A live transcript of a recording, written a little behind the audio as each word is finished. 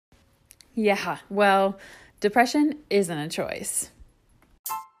Yeah, well, depression isn't a choice.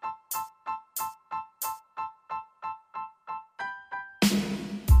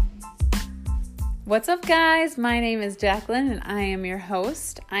 What's up, guys? My name is Jacqueline, and I am your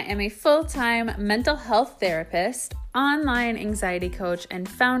host. I am a full-time mental health therapist, online anxiety coach, and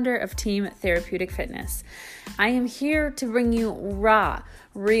founder of Team Therapeutic Fitness. I am here to bring you raw,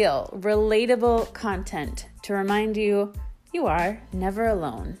 real, relatable content to remind you you are never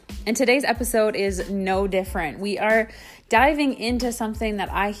alone. And today's episode is no different. We are diving into something that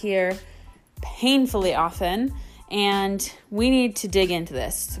I hear painfully often, and we need to dig into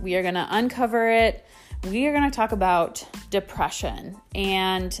this. We are going to uncover it. We are going to talk about depression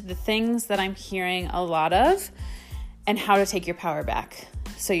and the things that I'm hearing a lot of and how to take your power back.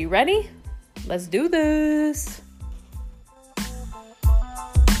 So you ready? Let's do this.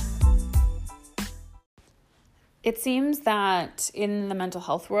 It seems that in the mental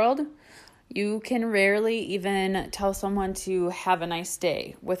health world, you can rarely even tell someone to have a nice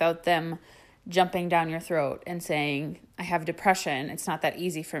day without them jumping down your throat and saying, I have depression. It's not that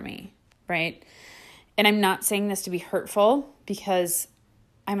easy for me, right? And I'm not saying this to be hurtful because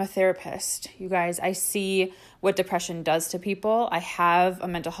I'm a therapist. You guys, I see what depression does to people. I have a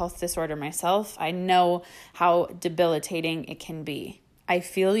mental health disorder myself. I know how debilitating it can be. I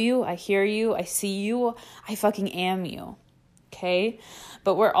feel you. I hear you. I see you. I fucking am you. Okay?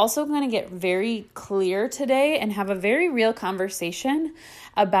 But we're also going to get very clear today and have a very real conversation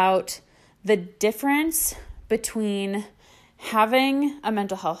about the difference between having a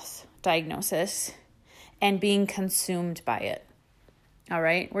mental health diagnosis and being consumed by it. All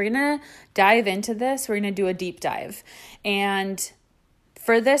right, we're going to dive into this. We're going to do a deep dive. And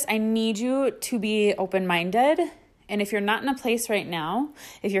for this, I need you to be open-minded. And if you're not in a place right now,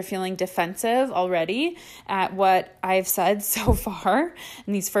 if you're feeling defensive already at what I've said so far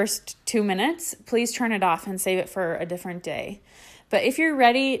in these first 2 minutes, please turn it off and save it for a different day. But if you're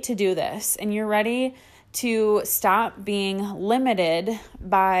ready to do this and you're ready to stop being limited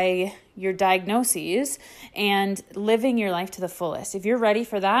by your diagnoses and living your life to the fullest, if you're ready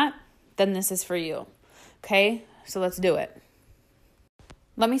for that, then this is for you. Okay, so let's do it.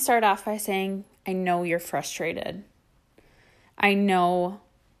 Let me start off by saying, I know you're frustrated. I know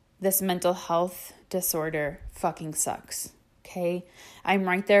this mental health disorder fucking sucks. Okay, I'm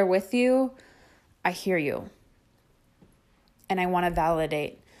right there with you. I hear you. And I want to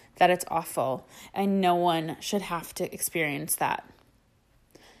validate that it's awful and no one should have to experience that.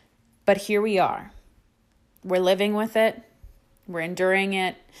 But here we are. We're living with it. We're enduring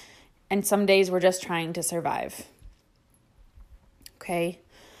it. And some days we're just trying to survive. Okay?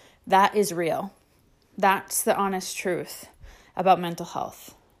 That is real. That's the honest truth about mental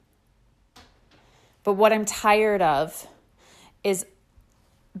health. But what I'm tired of is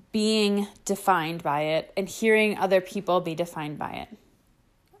being defined by it and hearing other people be defined by it.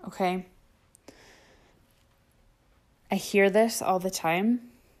 Okay? I hear this all the time.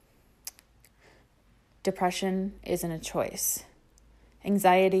 Depression isn't a choice.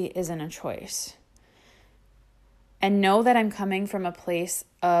 Anxiety isn't a choice. And know that I'm coming from a place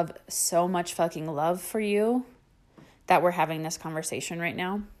of so much fucking love for you that we're having this conversation right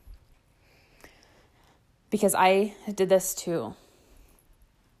now. Because I did this too.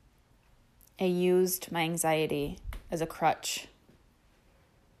 I used my anxiety as a crutch.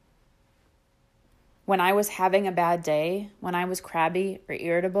 When I was having a bad day, when I was crabby or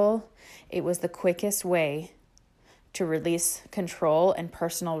irritable, it was the quickest way to release control and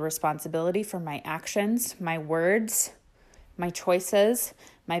personal responsibility for my actions, my words, my choices,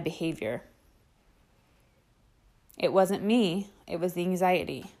 my behavior. It wasn't me, it was the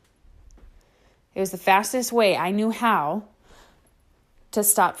anxiety. It was the fastest way I knew how to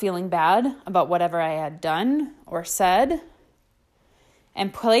stop feeling bad about whatever I had done or said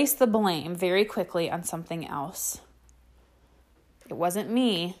and place the blame very quickly on something else. It wasn't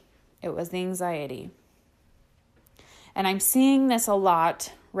me, it was the anxiety. And I'm seeing this a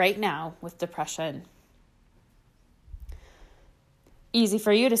lot right now with depression. Easy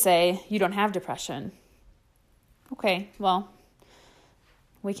for you to say, you don't have depression. Okay, well,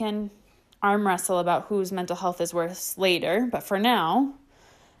 we can arm wrestle about whose mental health is worse later, but for now,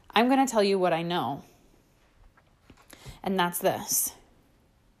 I'm going to tell you what I know. And that's this.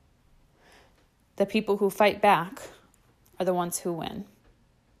 The people who fight back are the ones who win.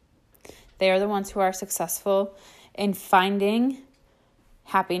 They are the ones who are successful in finding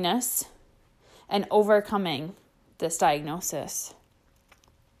happiness and overcoming this diagnosis.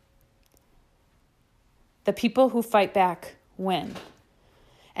 The people who fight back win.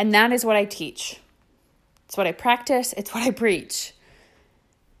 And that is what I teach. It's what I practice. It's what I preach.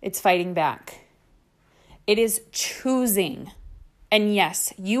 It's fighting back. It is choosing. And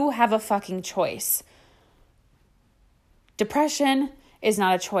yes, you have a fucking choice. Depression is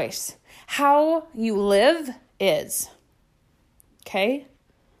not a choice. How you live is. Okay?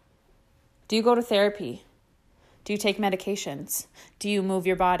 Do you go to therapy? Do you take medications? Do you move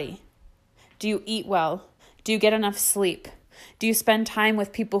your body? Do you eat well? Do you get enough sleep? Do you spend time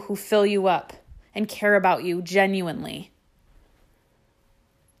with people who fill you up and care about you genuinely?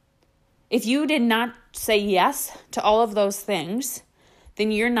 If you did not say yes to all of those things,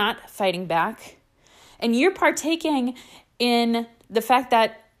 then you're not fighting back. And you're partaking in the fact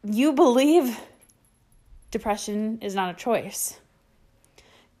that you believe depression is not a choice.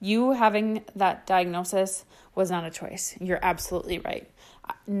 You having that diagnosis was not a choice. You're absolutely right.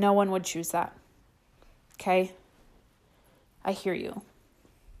 No one would choose that. Okay? I hear you.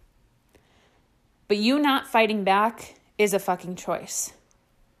 But you not fighting back is a fucking choice.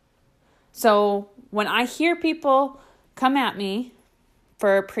 So when I hear people come at me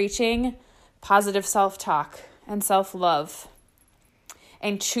for preaching positive self-talk and self-love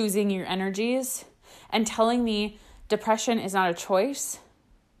and choosing your energies and telling me depression is not a choice,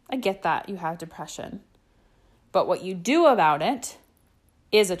 I get that you have depression. But what you do about it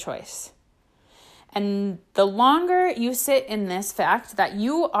is a choice. And the longer you sit in this fact that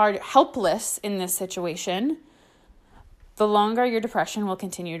you are helpless in this situation, the longer your depression will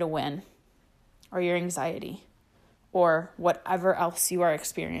continue to win, or your anxiety, or whatever else you are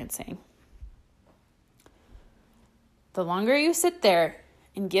experiencing. The longer you sit there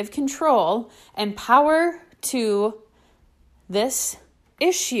and give control and power to this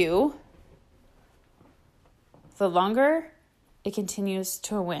issue, the longer it continues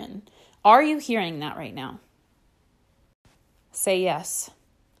to win. Are you hearing that right now? Say yes.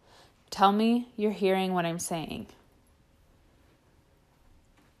 Tell me you're hearing what I'm saying.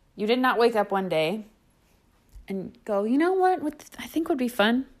 You did not wake up one day and go, you know what I think would be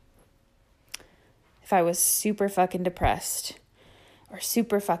fun? If I was super fucking depressed or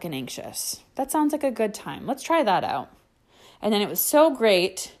super fucking anxious. That sounds like a good time. Let's try that out. And then it was so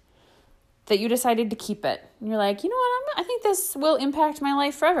great that you decided to keep it. And you're like, you know what? I think this will impact my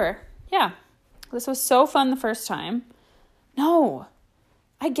life forever. Yeah, this was so fun the first time. No,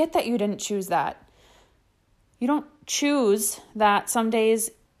 I get that you didn't choose that. You don't choose that some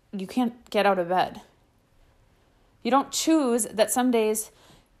days you can't get out of bed. You don't choose that some days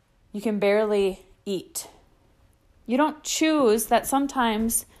you can barely eat. You don't choose that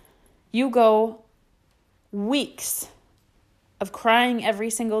sometimes you go weeks of crying every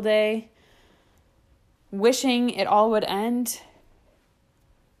single day, wishing it all would end.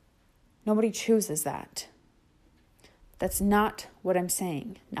 Nobody chooses that. That's not what I'm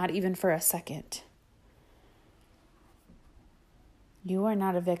saying, not even for a second. You are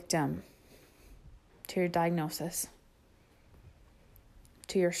not a victim to your diagnosis,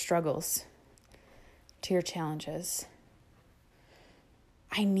 to your struggles, to your challenges.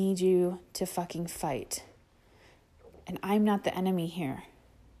 I need you to fucking fight. And I'm not the enemy here.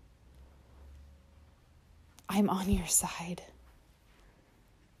 I'm on your side.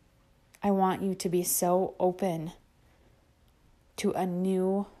 I want you to be so open to a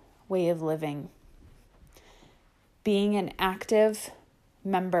new way of living. Being an active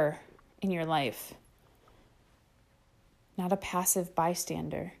member in your life. Not a passive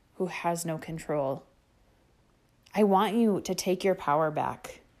bystander who has no control. I want you to take your power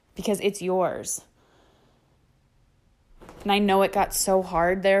back because it's yours. And I know it got so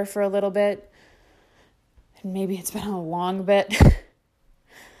hard there for a little bit. And maybe it's been a long bit.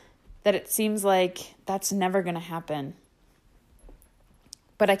 That it seems like that's never going to happen.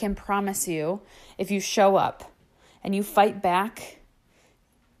 But I can promise you, if you show up and you fight back,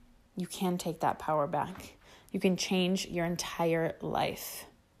 you can take that power back. You can change your entire life.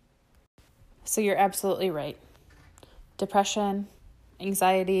 So you're absolutely right. Depression,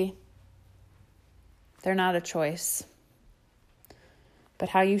 anxiety, they're not a choice. But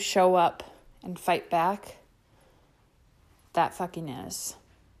how you show up and fight back, that fucking is.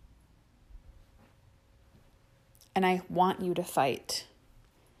 And I want you to fight.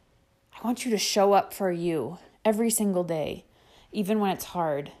 I want you to show up for you every single day, even when it's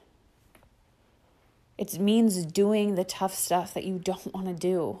hard. It means doing the tough stuff that you don't want to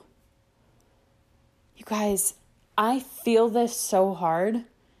do. You guys, I feel this so hard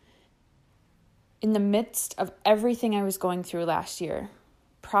in the midst of everything I was going through last year.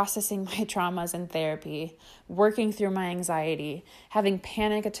 Processing my traumas in therapy, working through my anxiety, having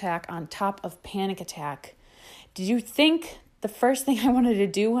panic attack on top of panic attack. Did you think the first thing I wanted to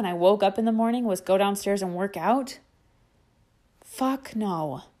do when I woke up in the morning was go downstairs and work out? Fuck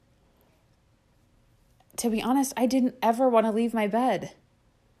no. to be honest, I didn't ever want to leave my bed.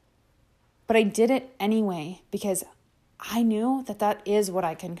 But I did it anyway because I knew that that is what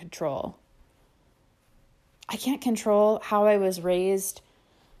I can control. I can't control how I was raised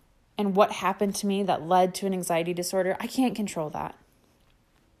and what happened to me that led to an anxiety disorder. I can't control that.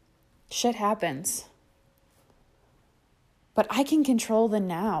 Shit happens. But I can control the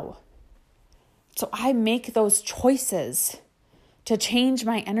now. So I make those choices to change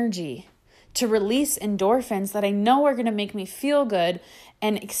my energy, to release endorphins that I know are going to make me feel good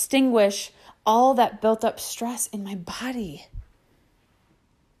and extinguish all that built up stress in my body.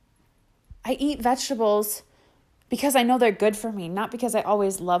 I eat vegetables because I know they're good for me, not because I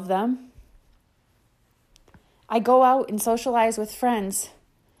always love them. I go out and socialize with friends,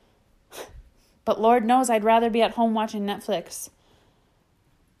 but Lord knows I'd rather be at home watching Netflix.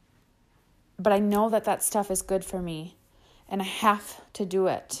 But I know that that stuff is good for me, and I have to do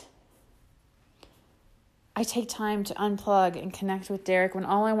it. I take time to unplug and connect with Derek when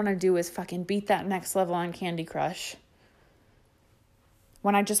all I want to do is fucking beat that next level on Candy Crush.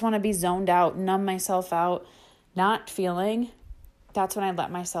 When I just want to be zoned out, numb myself out, not feeling, that's when I let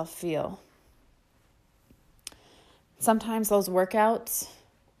myself feel. Sometimes those workouts,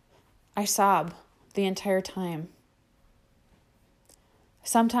 I sob the entire time.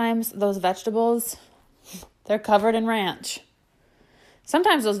 Sometimes those vegetables, they're covered in ranch.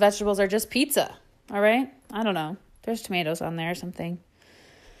 Sometimes those vegetables are just pizza, all right? I don't know. There's tomatoes on there or something.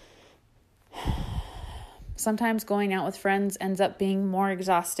 Sometimes going out with friends ends up being more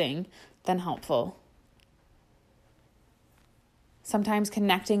exhausting than helpful. Sometimes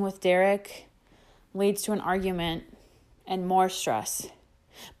connecting with Derek leads to an argument and more stress.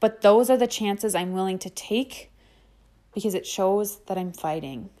 But those are the chances I'm willing to take because it shows that I'm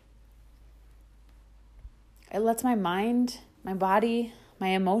fighting. It lets my mind, my body, my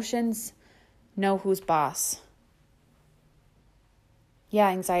emotions know who's boss. Yeah,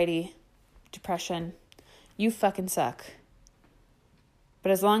 anxiety, depression, you fucking suck.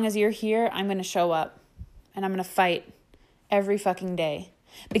 But as long as you're here, I'm going to show up and I'm going to fight every fucking day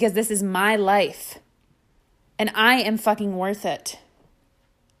because this is my life and I am fucking worth it.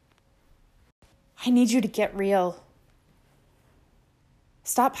 I need you to get real.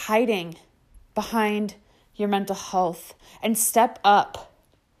 Stop hiding behind your mental health and step up.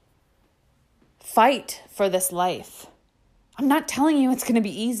 Fight for this life. I'm not telling you it's going to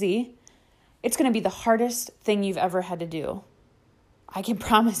be easy. It's going to be the hardest thing you've ever had to do. I can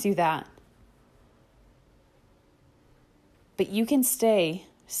promise you that. But you can stay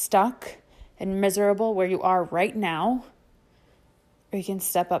stuck and miserable where you are right now, or you can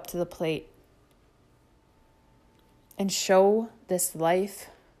step up to the plate and show this life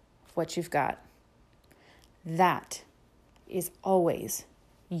what you've got. That is always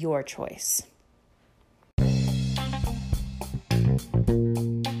your choice.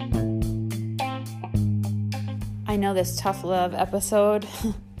 I know this tough love episode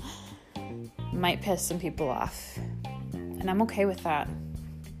might piss some people off, and I'm okay with that.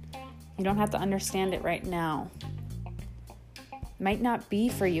 You don't have to understand it right now. Might not be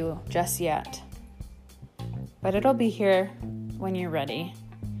for you just yet, but it'll be here when you're ready.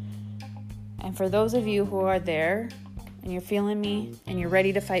 And for those of you who are there and you're feeling me and you're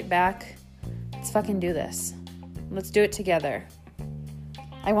ready to fight back, let's fucking do this. Let's do it together.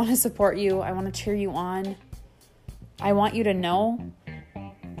 I want to support you. I want to cheer you on. I want you to know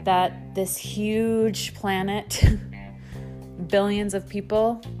that this huge planet, billions of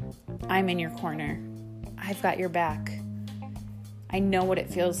people, I'm in your corner. I've got your back. I know what it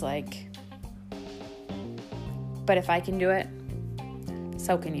feels like. But if I can do it,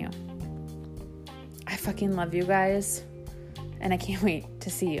 so can you. I fucking love you guys, and I can't wait to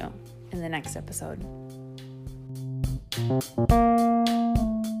see you in the next episode.